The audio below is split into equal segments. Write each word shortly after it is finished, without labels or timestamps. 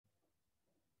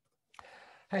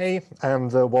Hey,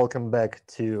 and welcome back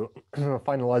to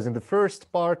finalizing the first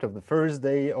part of the first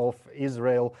day of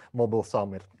Israel Mobile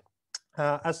Summit.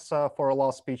 As for our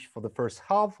last speech for the first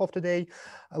half of today,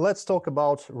 let's talk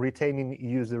about retaining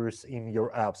users in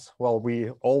your apps. Well, we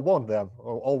all want them,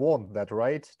 all want that,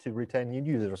 right? To retain new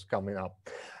users coming up.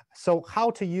 So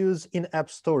how to use in-app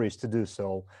stories to do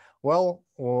so? Well,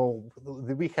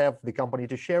 we have the company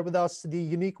to share with us the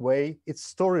unique way. It's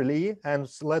Storyly, and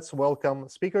let's welcome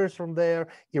speakers from there,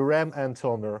 Irem and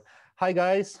Tomer. Hi,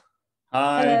 guys.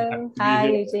 Hi. Hello. Hi,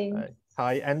 Eugene.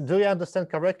 Hi, and do you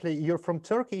understand correctly? You're from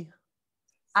Turkey?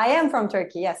 I am from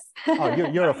Turkey, yes. Oh,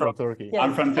 you're from Turkey.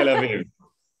 I'm from Tel Aviv.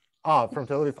 From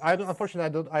Tel Aviv.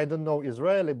 Unfortunately, I don't know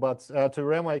Israeli, but to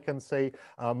Rem I can say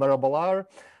Merhabalar.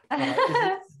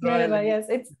 Merhaba, yes,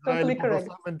 it's totally correct.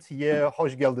 Yeah,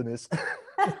 hoş geldiniz.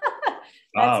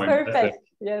 That's perfect.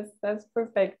 Yes, that's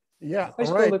perfect. Yeah, Hoş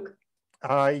right.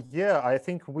 bulduk. Yeah, I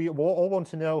think we all want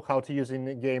to know how to use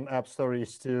in-game app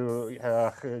stories to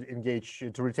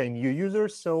to retain new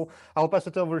users. So I'll pass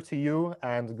it over to you,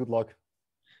 and good luck.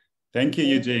 Thank you,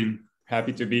 Eugene.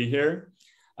 Happy to be here.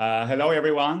 Hello,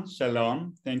 everyone.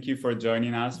 Shalom. Thank you for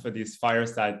joining us for this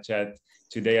fireside chat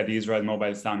today at the Israel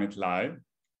Mobile Summit Live.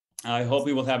 I hope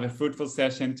we will have a fruitful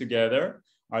session together.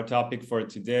 Our topic for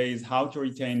today is how to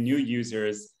retain new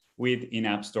users with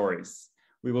in-app stories.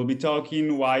 We will be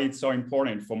talking why it's so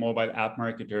important for mobile app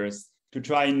marketers to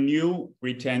try new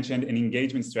retention and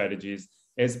engagement strategies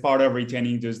as part of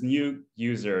retaining those new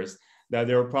users that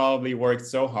they'll probably worked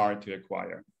so hard to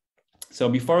acquire. So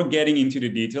before getting into the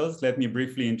details, let me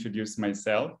briefly introduce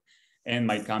myself and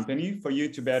my company for you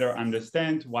to better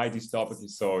understand why this topic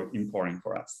is so important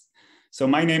for us. So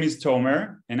my name is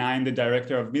Tomer, and I am the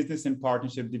Director of Business and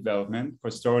Partnership Development for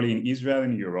Storyly in Israel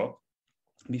and Europe.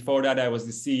 Before that, I was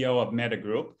the CEO of Meta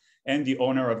Group and the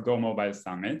owner of Go Mobile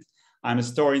Summit. I'm a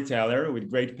storyteller with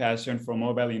great passion for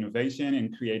mobile innovation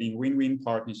and creating win-win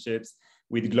partnerships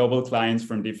with global clients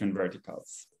from different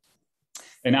verticals.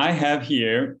 And I have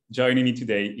here joining me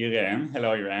today, Irem.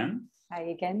 Hello, Irem. Hi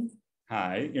again.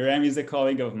 Hi. Irem is a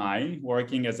colleague of mine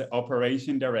working as an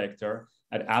operation director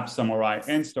at App Samurai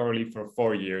and Storyly for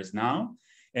 4 years now.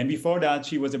 And before that,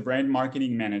 she was a brand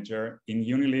marketing manager in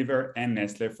Unilever and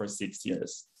Nestle for 6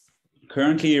 years.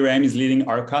 Currently, Irem is leading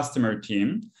our customer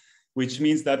team, which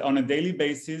means that on a daily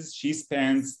basis, she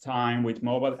spends time with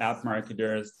mobile app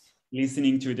marketers,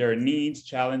 listening to their needs,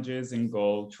 challenges, and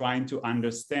goals, trying to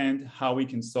understand how we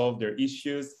can solve their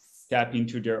issues, tap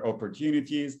into their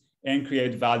opportunities, and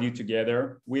create value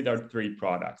together with our 3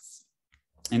 products.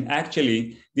 And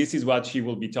actually, this is what she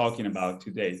will be talking about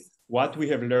today, what we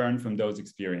have learned from those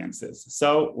experiences.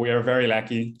 So we are very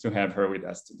lucky to have her with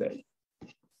us today.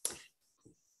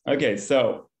 Okay,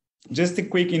 so just a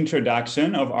quick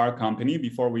introduction of our company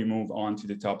before we move on to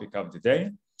the topic of the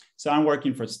day. So I'm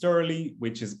working for Storyly,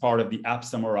 which is part of the App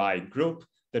Samurai group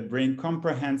that brings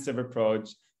comprehensive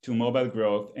approach to mobile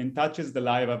growth and touches the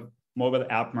life of mobile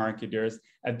app marketers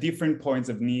at different points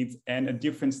of needs and at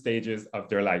different stages of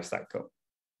their life cycle.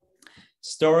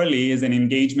 Storyly is an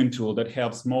engagement tool that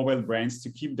helps mobile brands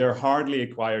to keep their hardly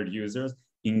acquired users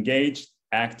engaged,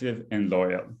 active, and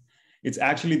loyal. It's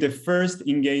actually the first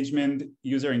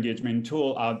user engagement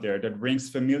tool out there that brings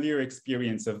familiar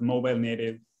experience of mobile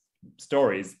native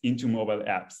stories into mobile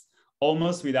apps,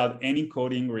 almost without any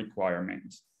coding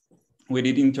requirement. With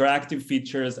its interactive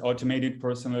features, automated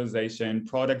personalization,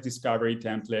 product discovery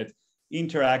template,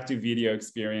 interactive video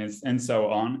experience, and so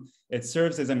on, it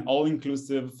serves as an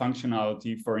all-inclusive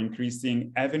functionality for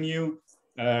increasing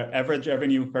average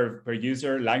revenue per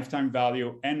user, lifetime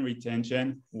value, and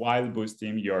retention while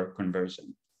boosting your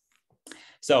conversion.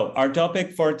 So our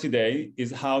topic for today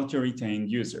is how to retain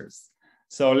users.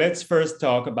 So let's first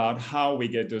talk about how we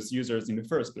get those users in the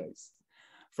first place.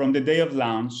 From the day of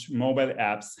launch, mobile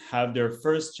apps have their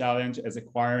first challenge as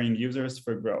acquiring users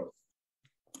for growth.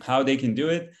 How they can do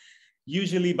it?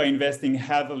 Usually by investing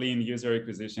heavily in user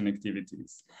acquisition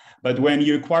activities. But when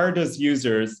you acquire those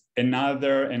users,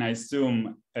 another, and I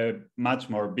assume a much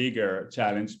more bigger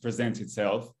challenge presents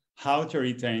itself, how to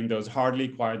retain those hardly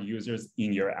acquired users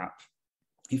in your app.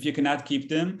 If you cannot keep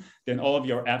them, then all of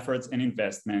your efforts and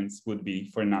investments would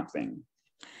be for nothing.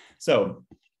 So,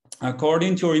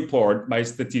 according to a report by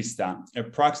Statista,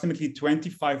 approximately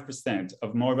 25%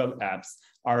 of mobile apps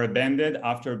are abandoned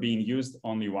after being used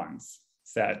only once.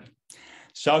 Sad.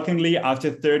 Shockingly, after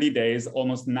 30 days,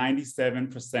 almost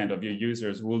 97% of your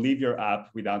users will leave your app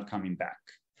without coming back.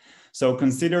 So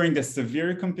considering the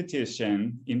severe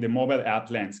competition in the mobile app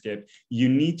landscape, you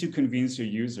need to convince your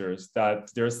users that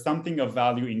there's something of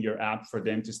value in your app for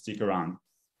them to stick around.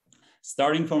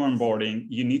 Starting from onboarding,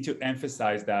 you need to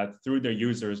emphasize that through the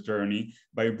user's journey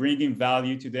by bringing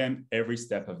value to them every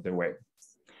step of the way.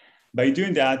 By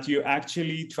doing that, you're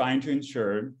actually trying to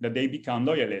ensure that they become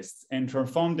loyalists and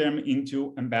transform them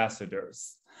into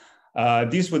ambassadors.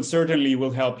 This would certainly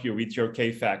will help you with your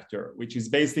K factor, which is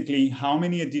basically how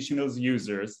many additional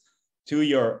users to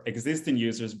your existing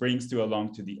users brings to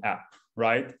along to the app,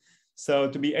 right? So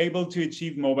to be able to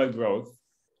achieve mobile growth,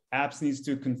 apps needs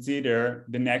to consider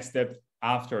the next step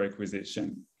after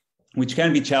acquisition, which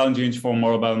can be challenging for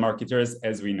mobile marketers,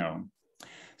 as we know.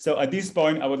 So at this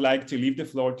point, I would like to leave the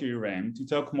floor to Irem to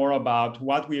talk more about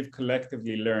what we have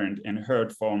collectively learned and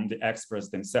heard from the experts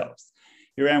themselves.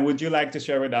 Irem, would you like to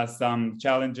share with us some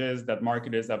challenges that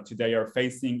marketers of today are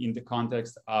facing in the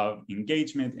context of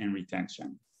engagement and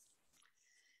retention?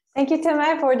 Thank you,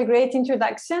 Tamer, for the great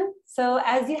introduction. So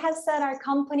as you have said, our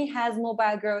company has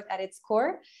mobile growth at its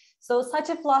core. So such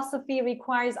a philosophy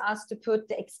requires us to put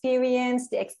the experience,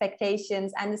 the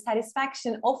expectations, and the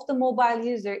satisfaction of the mobile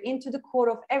user into the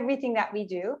core of everything that we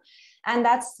do. And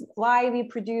that's why we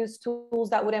produce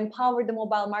tools that would empower the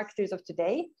mobile marketers of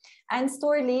today. And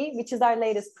Storyly, which is our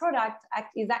latest product,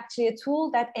 is actually a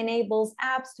tool that enables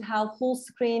apps to have full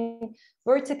screen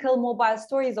vertical mobile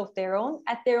stories of their own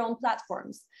at their own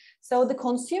platforms. So the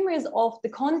consumers of the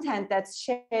content that's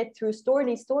shared through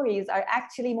Storyly stories are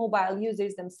actually mobile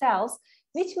users themselves,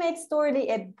 which makes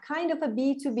Storyly a kind of a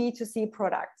B2B2C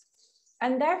product.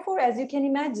 And therefore, as you can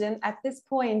imagine, at this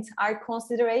point, our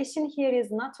consideration here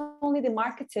is not only the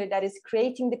marketer that is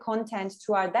creating the content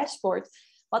through our dashboard,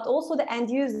 but also the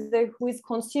end user who is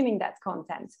consuming that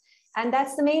content. And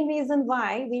that's the main reason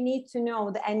why we need to know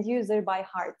the end user by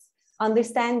heart,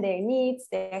 understand their needs,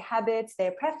 their habits,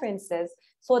 their preferences,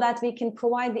 so that we can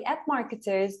provide the app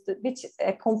marketers which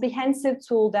a comprehensive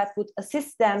tool that would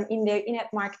assist them in their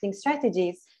in-app marketing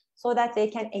strategies so that they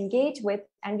can engage with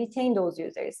and retain those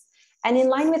users. And in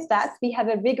line with that, we have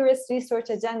a rigorous research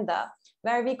agenda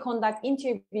where we conduct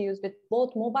interviews with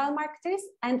both mobile marketers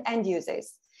and end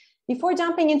users. Before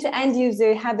jumping into end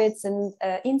user habits and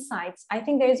insights, I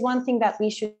think there is one thing that we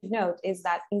should note is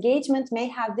that engagement may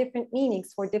have different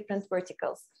meanings for different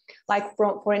verticals. Like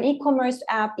for an e-commerce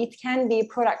app, it can be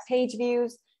product page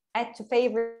views, add to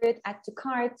favorite, add to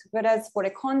cart, whereas for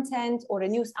a content or a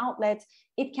news outlet,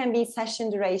 it can be session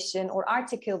duration or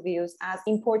article views as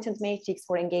important metrics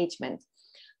for engagement.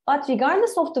 But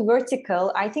regardless of the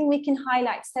vertical, I think we can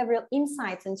highlight several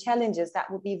insights and challenges that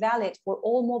would be valid for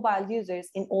all mobile users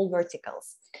in all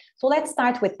verticals. So let's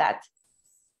start with that.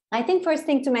 I think first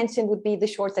thing to mention would be the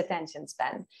short attention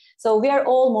span. So we are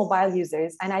all mobile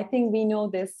users, and I think we know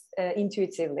this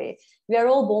intuitively. We are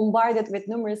all bombarded with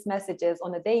numerous messages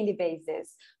on a daily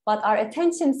basis, but our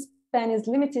attention span is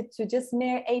limited to just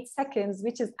mere 8 seconds,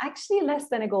 which is actually less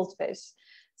than a goldfish.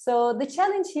 So the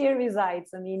challenge here resides,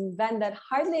 when that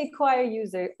hardly acquired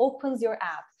user opens your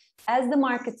app, as the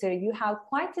marketer, you have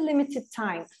quite a limited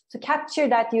time to capture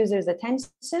that user's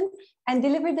attention and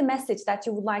deliver the message that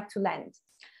you would like to land.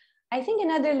 I think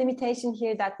another limitation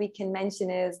here that we can mention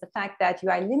is the fact that you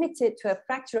are limited to a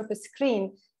fraction of a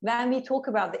screen when we talk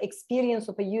about the experience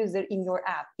of a user in your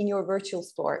app, in your virtual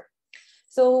store.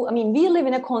 So, we live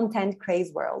in a content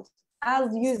craze world.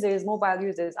 As users, mobile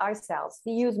users ourselves,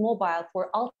 we use mobile for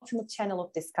ultimate channel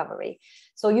of discovery.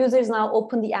 So users now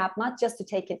open the app not just to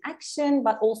take an action,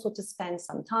 but also to spend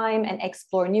some time and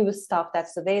explore new stuff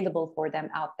that's available for them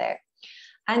out there.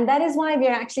 And that is why we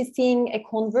are actually seeing a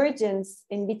convergence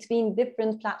in between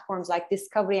different platforms like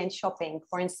discovery and shopping.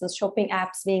 For instance, shopping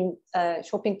apps being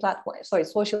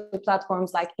social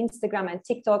platforms like Instagram and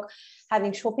TikTok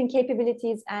having shopping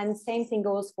capabilities, and same thing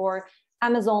goes for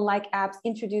Amazon-like apps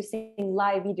introducing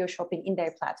live video shopping in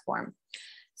their platform.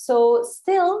 So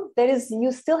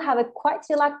you still have a quite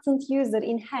reluctant user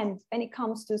in hand when it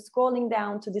comes to scrolling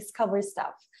down to discover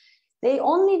stuff. They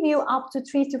only view up to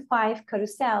 3 to 5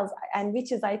 carousels, and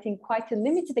which is, I think, quite a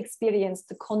limited experience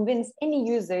to convince any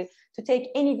user to take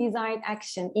any desired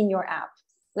action in your app.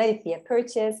 Let it be a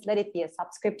purchase, let it be a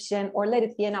subscription, or let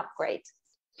it be an upgrade.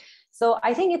 So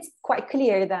I think it's quite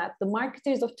clear that the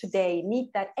marketers of today need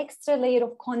that extra layer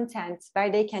of content where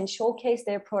they can showcase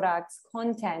their products,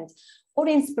 content, or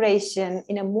inspiration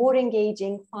in a more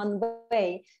engaging, fun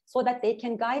way so that they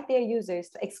can guide their users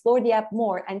to explore the app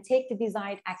more and take the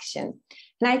desired action.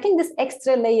 And I think this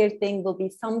extra layer thing will be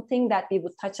something that we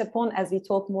would touch upon as we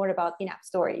talk more about in-app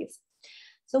stories.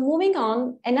 So moving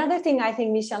on, another thing I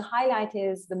think we shall highlight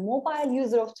is the mobile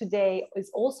user of today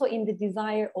is also in the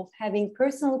desire of having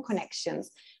personal connections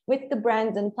with the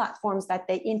brands and platforms that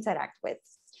they interact with.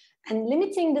 And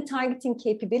limiting the targeting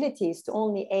capabilities to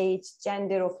only age,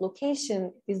 gender, or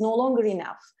location is no longer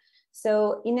enough.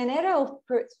 So in an era of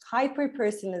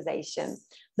hyper-personalization,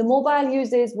 the mobile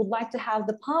users would like to have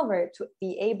the power to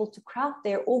be able to craft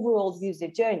their overall user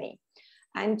journey.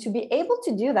 And to be able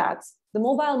to do that, the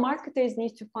mobile marketers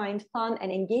need to find fun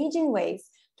and engaging ways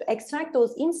to extract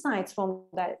those insights from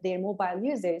their mobile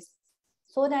users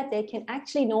so that they can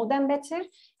actually know them better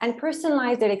and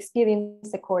personalize their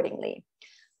experience accordingly.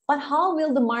 But how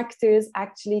will the marketers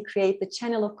actually create the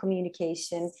channel of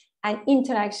communication and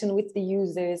interaction with the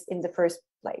users in the first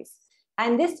place?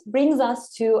 And this brings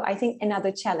us to, I think,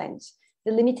 another challenge,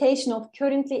 the limitation of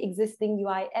currently existing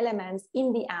UI elements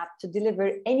in the app to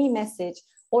deliver any message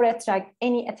or attract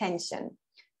any attention.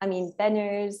 I mean,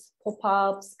 banners,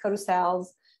 pop-ups, carousels.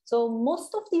 So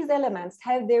most of these elements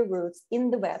have their roots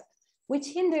in the web, which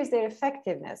hinders their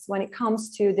effectiveness when it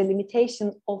comes to the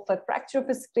limitation of a fracture of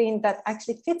a screen that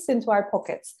actually fits into our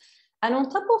pockets. And on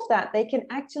top of that, they can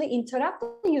actually interrupt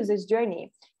the user's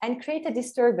journey and create a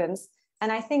disturbance.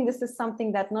 And I think this is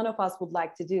something that none of us would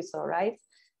like to do so, right?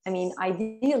 I mean,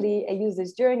 ideally, a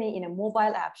user's journey in a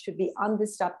mobile app should be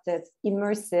undisrupted,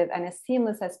 immersive, and as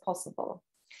seamless as possible.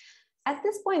 At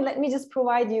this point, let me just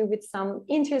provide you with some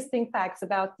interesting facts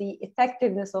about the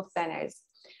effectiveness of banners.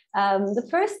 The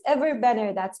first ever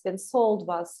banner that's been sold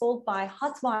was sold by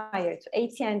Hotwire to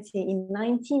AT&T in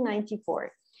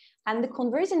 1994. And the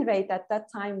conversion rate at that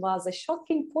time was a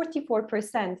shocking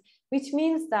 44%, which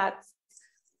means that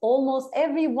almost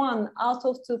every 1 out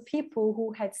of 2 people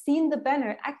who had seen the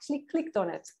banner actually clicked on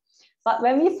it. But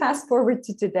when we fast forward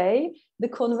to today, the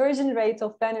conversion rate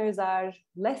of banners are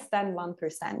less than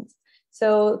 1%.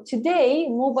 So today,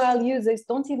 mobile users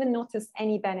don't even notice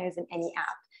any banners in any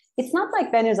app. It's not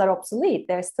like banners are obsolete,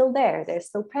 they're still there, they're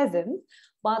still present.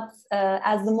 But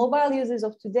as the mobile users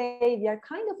of today, we are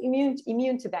kind of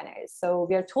immune to banners. So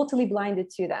we are totally blinded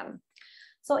to them.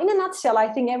 So in a nutshell, I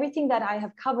think everything that I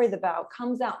have covered about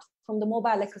comes out from the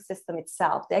mobile ecosystem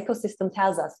itself. The ecosystem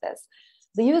tells us this.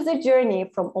 The user journey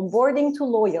from onboarding to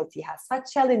loyalty has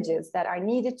such challenges that are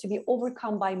needed to be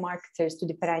overcome by marketers to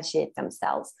differentiate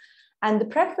themselves. And the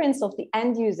preference of the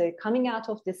end user coming out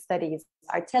of these studies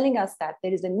are telling us that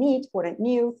there is a need for a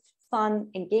new, fun,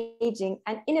 engaging,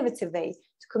 and innovative way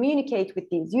to communicate with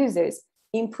these users,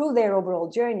 improve their overall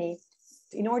journey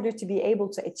in order to be able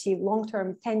to achieve long-term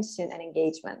retention and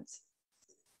engagement.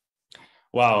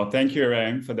 Wow, thank you,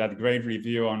 Irem, for that great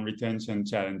review on retention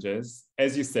challenges.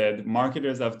 As you said,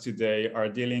 marketers of today are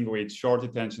dealing with short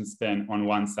attention span on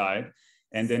one side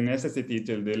and the necessity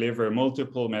to deliver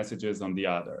multiple messages on the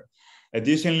other.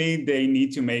 Additionally, they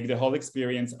need to make the whole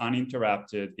experience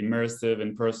uninterrupted, immersive,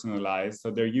 and personalized,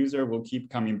 so their user will keep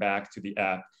coming back to the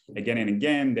app again and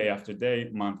again, day after day,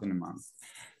 month and month.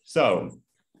 So,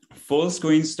 full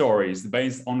screen stories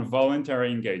based on voluntary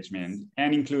engagement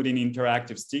and including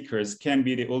interactive stickers can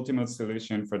be the ultimate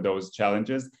solution for those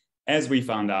challenges, as we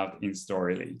found out in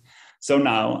Storyly. So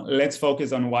now let's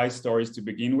focus on why stories to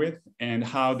begin with and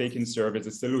how they can serve as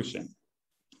a solution.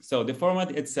 So the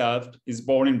format itself is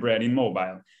born and bred in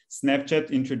mobile.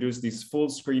 Snapchat introduced this full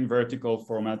screen vertical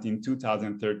format in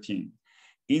 2013.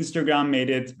 Instagram made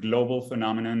it global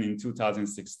phenomenon in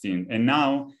 2016. And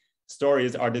now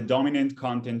stories are the dominant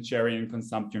content sharing and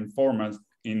consumption format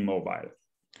in mobile.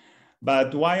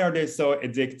 But why are they so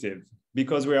addictive?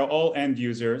 Because we are all end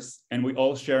users and we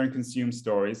all share and consume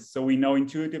stories, so we know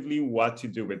intuitively what to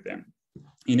do with them.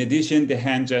 In addition, the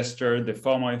hand gesture, the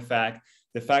FOMO effect,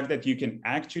 the fact that you can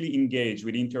actually engage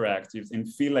with interactives and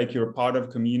feel like you're part of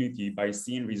a community by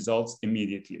seeing results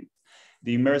immediately.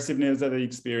 The immersiveness of the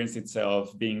experience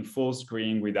itself being full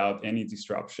screen without any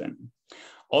disruption.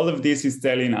 All of this is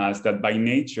telling us that by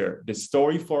nature, the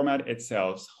story format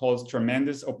itself holds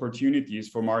tremendous opportunities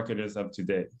for marketers of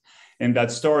today, and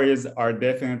that stories are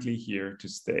definitely here to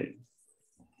stay.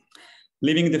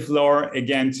 Leaving the floor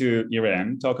again to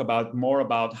Irem, talk more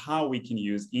about how we can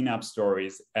use in-app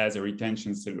stories as a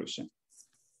retention solution.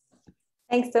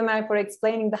 Thanks, Tamer, for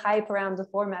explaining the hype around the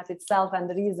format itself and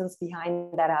the reasons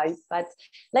behind that hype. But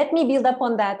let me build up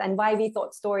on that and why we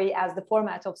thought story as the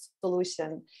format of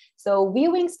solution. So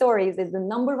viewing stories is the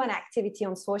 #1 activity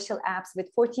on social apps with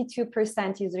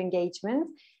 42% user engagement.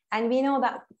 And we know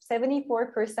that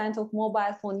 74% of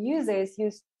mobile phone users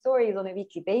use stories on a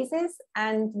weekly basis,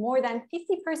 and more than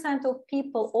 50% of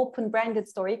people open branded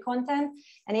story content,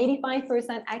 and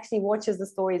 85% actually watches the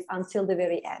stories until the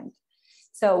very end.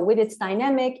 So with its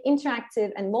dynamic,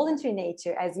 interactive, and voluntary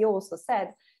nature, as you also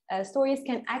said, stories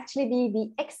can actually be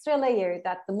the extra layer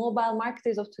that the mobile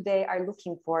marketers of today are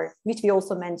looking for, which we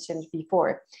also mentioned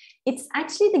before. It's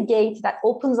actually the gate that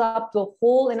opens up to a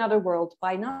whole another world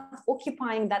by not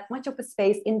occupying that much of a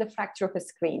space in the fracture of a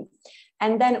screen.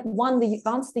 And then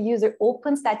once the user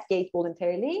opens that gate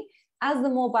voluntarily, as the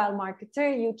mobile marketer,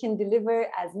 you can deliver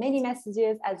as many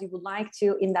messages as you would like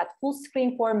to in that full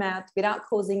screen format without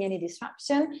causing any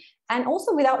disruption and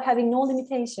also without having no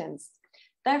limitations.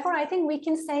 Therefore, I think we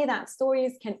can say that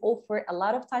stories can offer a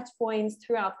lot of touch points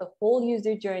throughout the whole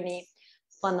user journey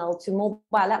funnel to mobile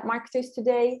app marketers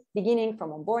today, beginning from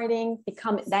onboarding,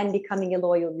 then becoming a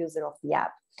loyal user of the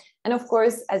app. And of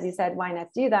course, as you said, why not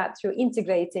do that through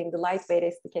integrating the lightweight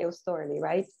SDK of Storyly,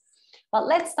 right? But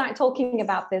let's start talking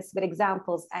about this with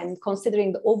examples and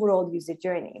considering the overall user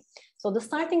journey. So the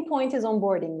starting point is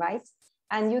onboarding, right?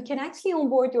 And you can actually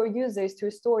onboard your users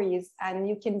through stories, and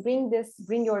you can bring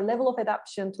your level of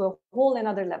adoption to a whole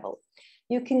another level.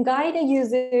 You can guide a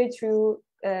user through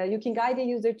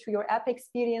your app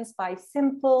experience by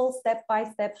simple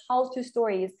step-by-step how-to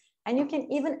stories, and you can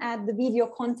even add the video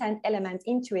content element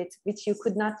into it, which you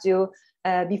could not do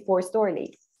before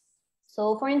Storyly.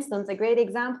 So for instance, a great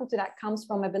example to that comes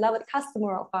from a beloved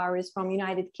customer of ours from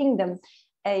United Kingdom,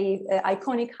 a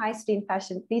iconic high street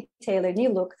fashion retailer, New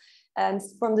Look. And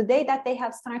from the day that they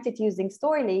have started using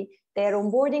Storyly, they're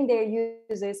onboarding their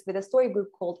users with a story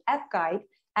group called App Guide,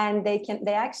 and they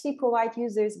actually provide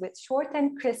users with short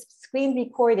and crisp screen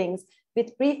recordings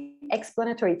with brief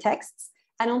explanatory texts.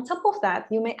 And on top of that,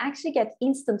 you may actually get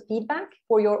instant feedback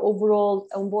for your overall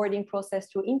onboarding process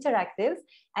through interactives.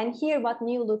 And here what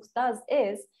New Looks does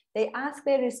is they ask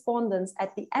their respondents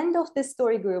at the end of this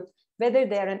story group whether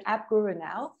they're an app guru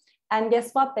now. And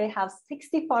guess what? They have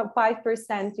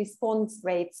 65% response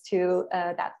rates to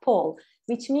that poll,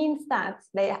 which means that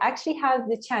they actually have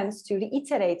the chance to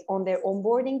reiterate on their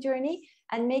onboarding journey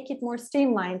and make it more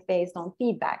streamlined based on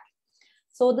feedback.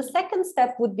 So the second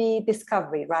step would be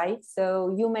discovery, right?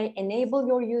 So you may enable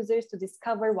your users to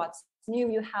discover what's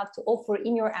new you have to offer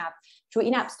in your app through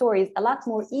in-app stories a lot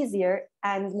more easier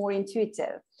and more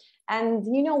intuitive. And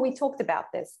you know, we talked about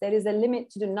this. There is a limit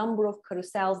to the number of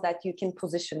carousels that you can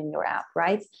position in your app,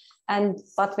 right?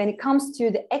 But when it comes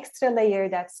to the extra layer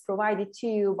that's provided to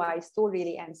you by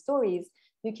Storyly and Stories,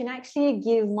 you can actually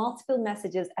give multiple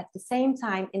messages at the same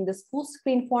time in this full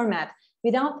screen format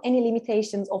without any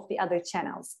limitations of the other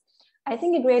channels. I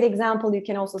think a great example you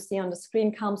can also see on the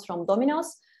screen comes from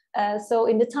Domino's. So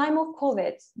in the time of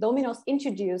COVID, Domino's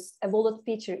introduced a wallet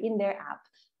feature in their app,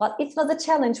 but it was a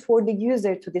challenge for the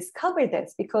user to discover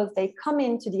this because they come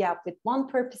into the app with one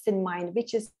purpose in mind,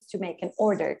 which is to make an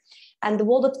order. And the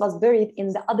wallet was buried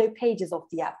in the other pages of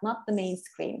the app, not the main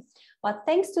screen. But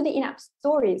thanks to the in-app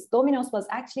stories, Domino's was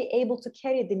actually able to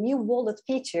carry the new wallet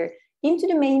feature into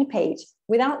the main page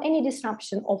without any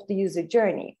disruption of the user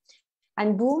journey.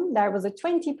 And boom, there was a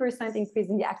 20% increase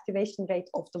in the activation rate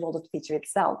of the wallet feature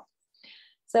itself.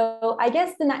 So I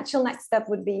guess the natural next step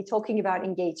would be talking about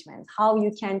engagement, how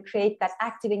you can create that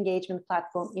active engagement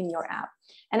platform in your app.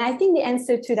 And I think the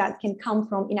answer to that can come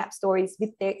from in-app stories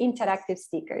with their interactive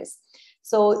stickers.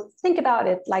 So think about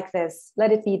it like this.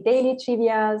 Let it be daily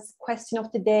trivias, question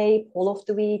of the day, poll of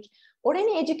the week, or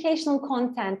any educational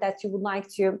content that you would like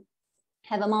to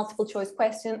have a multiple choice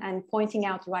question and pointing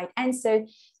out the right answer.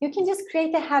 You can just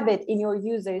create a habit in your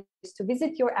users to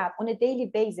visit your app on a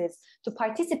daily basis to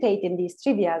participate in these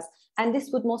trivias. And this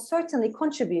would most certainly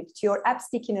contribute to your app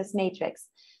stickiness matrix.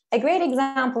 A great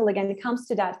example, again, it comes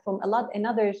to that from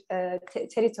another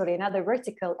territory, another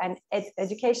vertical, an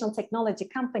educational technology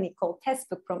company called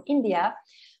Textbook from India.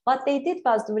 What they did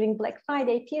was during Black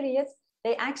Friday period,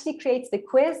 they actually created the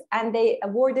quiz and they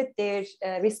awarded their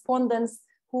respondents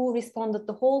who responded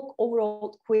the whole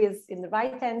overall quiz in the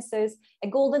right answers, a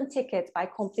golden ticket by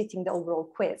completing the overall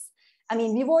quiz. I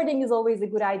mean, rewarding is always a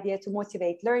good idea to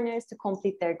motivate learners to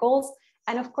complete their goals.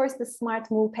 And of course, the smart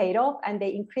move paid off and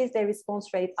they increased their response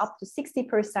rate up to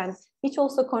 60%, which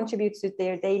also contributes to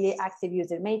their daily active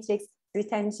user matrix,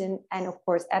 retention, and of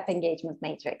course, app engagement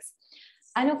matrix.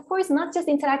 And of course, not just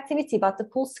interactivity, but the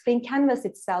full screen canvas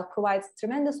itself provides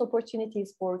tremendous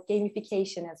opportunities for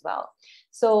gamification as well.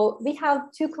 So we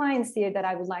have two clients here that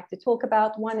I would like to talk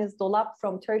about. One is Dolap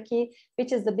from Turkey,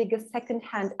 which is the biggest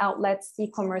second-hand outlets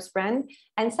e-commerce brand.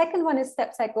 And second one is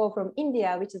Steps That Go from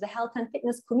India, which is a health and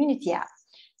fitness community app.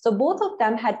 So both of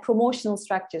them had promotional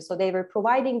structures. So they were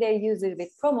providing their users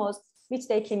with promos, which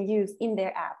they can use in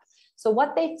their app. So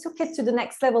what they took it to the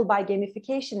next level by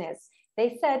gamification is,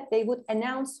 they said they would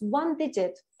announce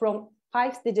 1-digit from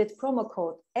 5-digit promo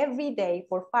code every day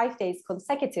for 5 days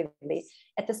consecutively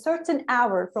at a certain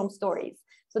hour from stories.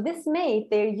 So this made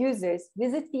their users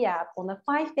visit the app on a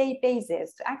 5-day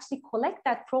basis to actually collect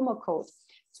that promo code,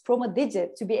 promo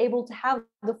digit, to be able to have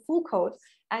the full code.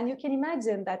 And you can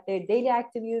imagine that their daily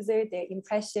active user, their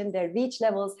impression, their reach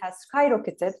levels has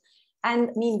skyrocketed. And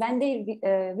I mean, when they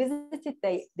visited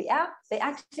the app, they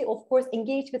actually, of course,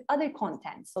 engaged with other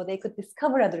content. So they could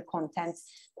discover other content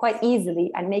quite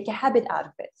easily and make a habit out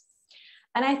of it.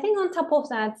 And I think on top of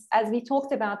that, as we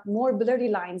talked about, more blurry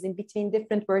lines in between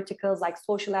different verticals, like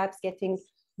social apps getting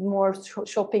more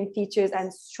shopping features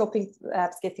and shopping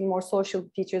apps getting more social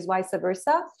features, vice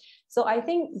versa. So I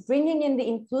think bringing in the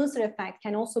influencer effect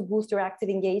can also boost your active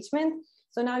engagement.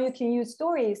 So now you can use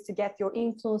stories to get your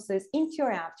influencers into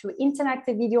your app through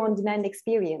interactive video on demand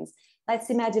experience. Let's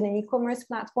imagine an e-commerce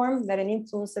platform where an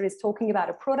influencer is talking about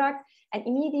a product, and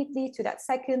immediately to that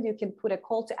second, you can put a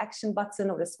call to action button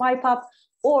or a swipe up.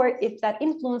 Or if that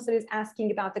influencer is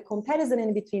asking about the comparison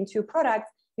in between two products,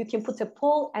 you can put a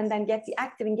poll and then get the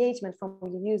active engagement from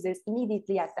your users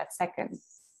immediately at that second.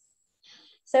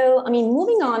 So, I mean,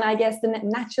 moving on, I guess the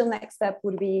natural next step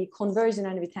would be conversion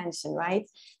and retention, right?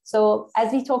 So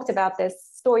as we talked about this,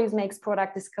 stories makes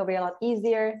product discovery a lot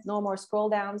easier, no more scroll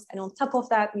downs. And on top of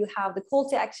that, you have the call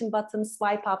to action buttons,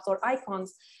 swipe ups, or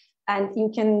icons, and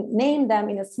you can name them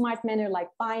in a smart manner like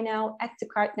buy now, add to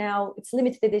cart now, it's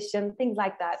limited edition, things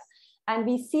like that. And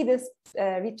we see this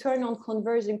return on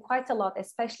conversion quite a lot,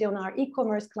 especially on our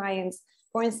e-commerce clients.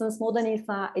 For instance, Moda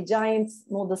Nisa, a giant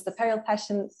modest apparel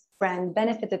fashion brand,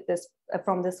 benefited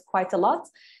from this quite a lot.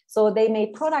 So they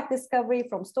made product discovery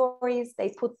from stories.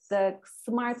 They put the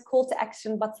smart call to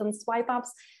action button swipe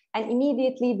ups, and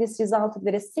immediately this resulted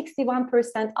with a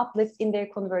 61% uplift in their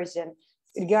conversion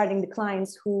regarding the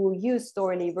clients who use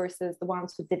Storyly versus the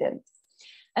ones who didn't.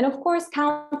 And of course,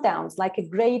 countdowns, like a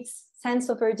great sense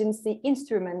of urgency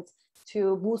instrument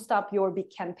to boost up your big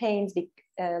campaigns, big,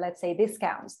 let's say,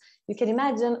 discounts. You can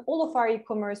imagine all of our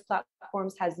e-commerce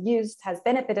platforms has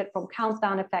benefited from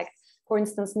countdown effect. For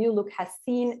instance, New Look has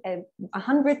seen a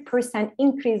 100%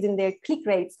 increase in their click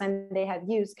rates when they have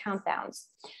used countdowns.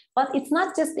 But it's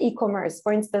not just e-commerce.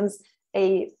 For instance,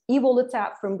 a e-wallet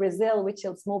app from Brazil, which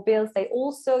is mobiles, they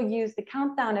also use the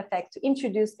countdown effect to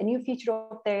introduce a new feature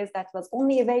of theirs that was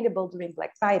only available during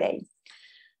Black Friday.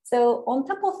 So on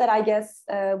top of that, I guess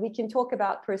we can talk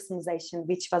about personalization,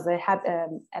 which was a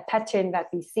pattern that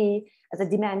we see as a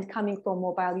demand coming from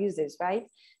mobile users, right?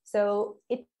 So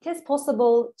it is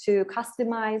possible to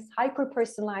customize,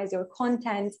 hyper-personalize your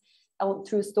content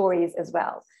through stories as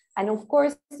well. And of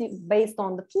course, based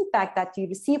on the feedback that you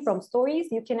receive from stories,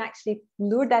 you can actually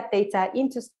lure that data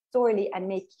into Storyly and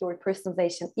make your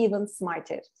personalization even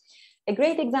smarter. A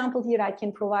great example here I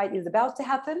can provide is about to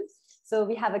happen. So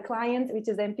we have a client, which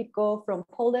is Empiko from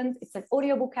Poland. It's an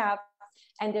audiobook app,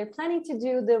 and they're planning to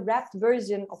do the wrapped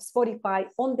version of Spotify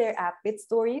on their app with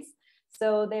stories.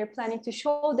 So they're planning to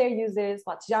show their users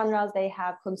what genres they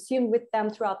have consumed with them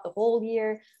throughout the whole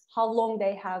year, how long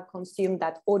they have consumed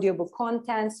that audiobook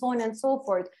content, so on and so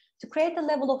forth, to create a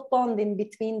level of bonding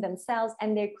between themselves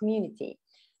and their community.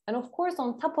 And of course,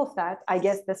 on top of that, I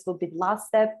guess this will be the last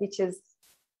step, which is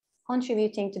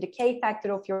contributing to the K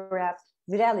factor of your app,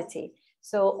 virality.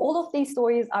 So all of these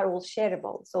stories are all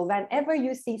shareable. So whenever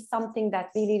you see something that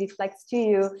really reflects to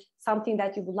you, something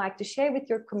that you would like to share with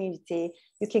your community,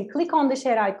 you can click on the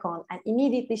share icon and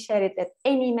immediately share it at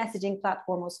any messaging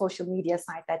platform or social media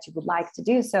site that you would like to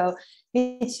do so,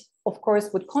 which of course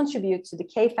would contribute to the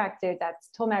K factor that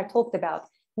Tomer talked about,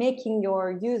 making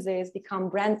your users become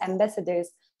brand ambassadors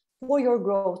for your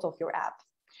growth of your app.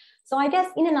 So I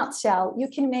guess in a nutshell, you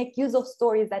can make use of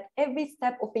stories at every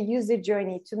step of a user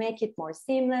journey to make it more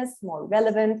seamless, more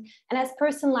relevant, and as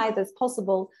personalized as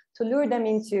possible to lure them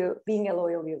into being a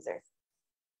loyal user.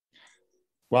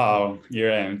 Wow,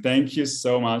 Irem, thank you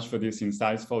so much for these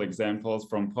insightful examples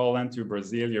from Poland to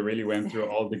Brazil. You really went through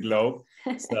all the globe.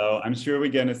 So I'm sure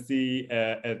we're going to see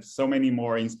so many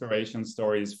more inspiration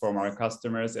stories from our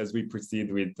customers as we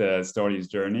proceed with the Stories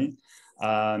journey.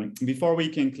 Before we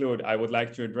conclude, I would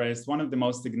like to address one of the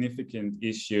most significant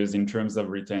issues in terms of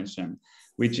retention,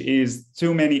 which is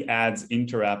too many ads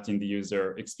interrupting the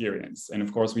user experience. And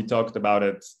of course, we talked about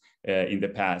it in the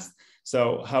past.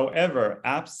 So, however,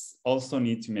 apps also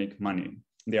need to make money.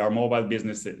 They are mobile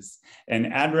businesses,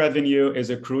 and ad revenue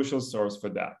is a crucial source for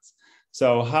that.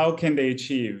 So how can they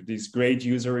achieve this great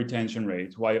user retention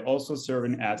rate while also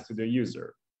serving ads to the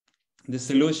user? The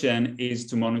solution is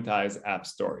to monetize app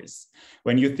stories.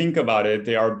 When you think about it,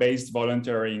 they are based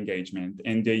voluntary engagement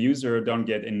and the user don't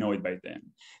get annoyed by them.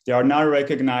 They are not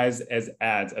recognized as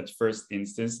ads at first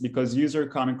instance because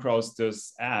users come across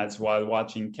those ads while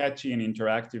watching catchy and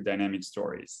interactive dynamic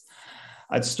stories.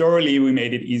 At Storyly, we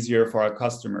made it easier for our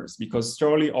customers because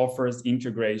Storyly offers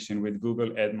integration with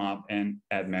Google AdMap and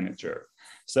Ad Manager.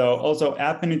 So also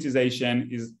app monetization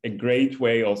is a great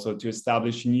way also to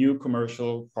establish new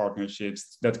commercial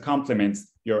partnerships that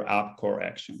complements your app core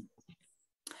action.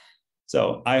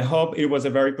 So I hope it was a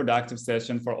very productive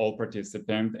session for all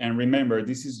participants. And remember,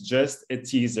 this is just a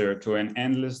teaser to an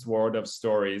endless world of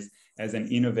stories as an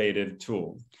innovative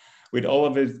tool, with all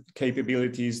of its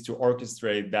capabilities to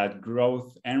orchestrate that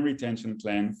growth and retention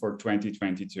plan for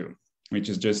 2022, which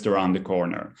is just around the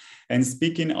corner. And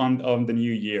speaking on the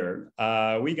new year,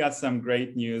 we got some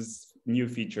great news, new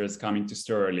features coming to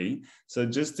Storyly. So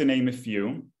just to name a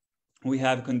few, we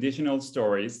have conditional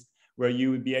stories, where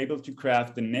you would be able to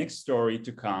craft the next story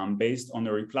to come based on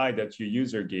the reply that your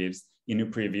user gives in a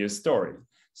previous story.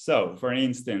 So for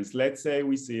instance, let's say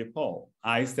we see a poll.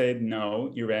 I said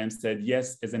no, Irem said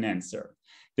yes as an answer.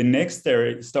 The next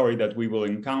story that we will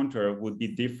encounter would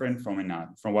be different from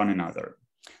one another.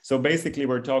 So basically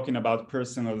we're talking about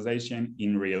personalization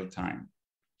in real time.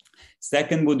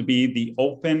 Second would be the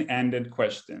open-ended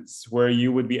questions, where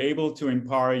you would be able to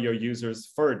empower your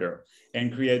users further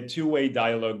and create two-way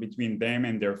dialogue between them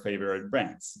and their favorite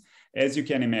brands. As you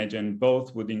can imagine,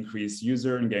 both would increase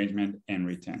user engagement and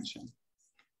retention.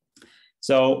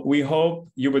 So we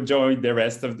hope you would join the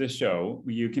rest of the show.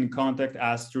 You can contact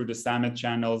us through the Summit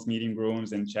channels, meeting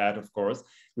rooms, and chat, of course.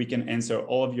 We can answer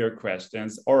all of your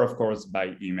questions, or of course,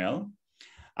 by email.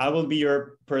 I will be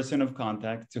your person of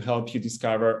contact to help you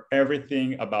discover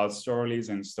everything about Stories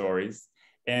and stories.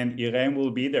 And Irem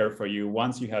will be there for you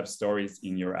once you have stories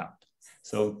in your app.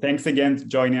 So thanks again for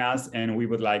joining us, and we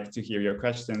would like to hear your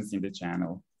questions in the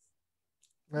channel.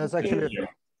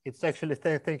 It's actually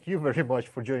thank you very much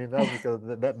for joining us, because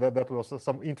that was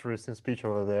some interesting speech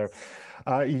over there.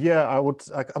 Yeah,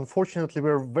 unfortunately,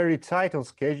 we're very tight on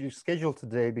schedule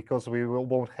today because we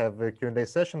won't have a Q&A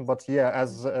session. But yeah,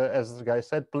 as the guy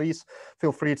said, please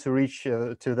feel free to reach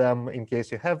to them in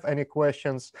case you have any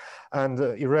questions. And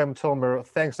Irem, Tomer,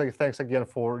 thanks again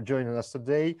for joining us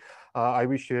today. I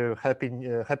wish you happy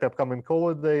upcoming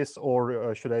holidays,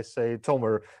 or should I say,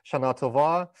 Tomer, Shana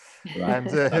Tova, and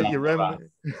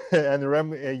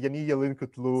Irem, Yeni Yılın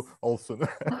Kutlu olsun.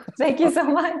 Thank you so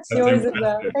much. Yours as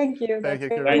well. Thank you. Thank you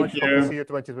very much. Hope to see you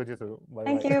 2022. Bye.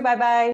 Thank you. Bye-bye.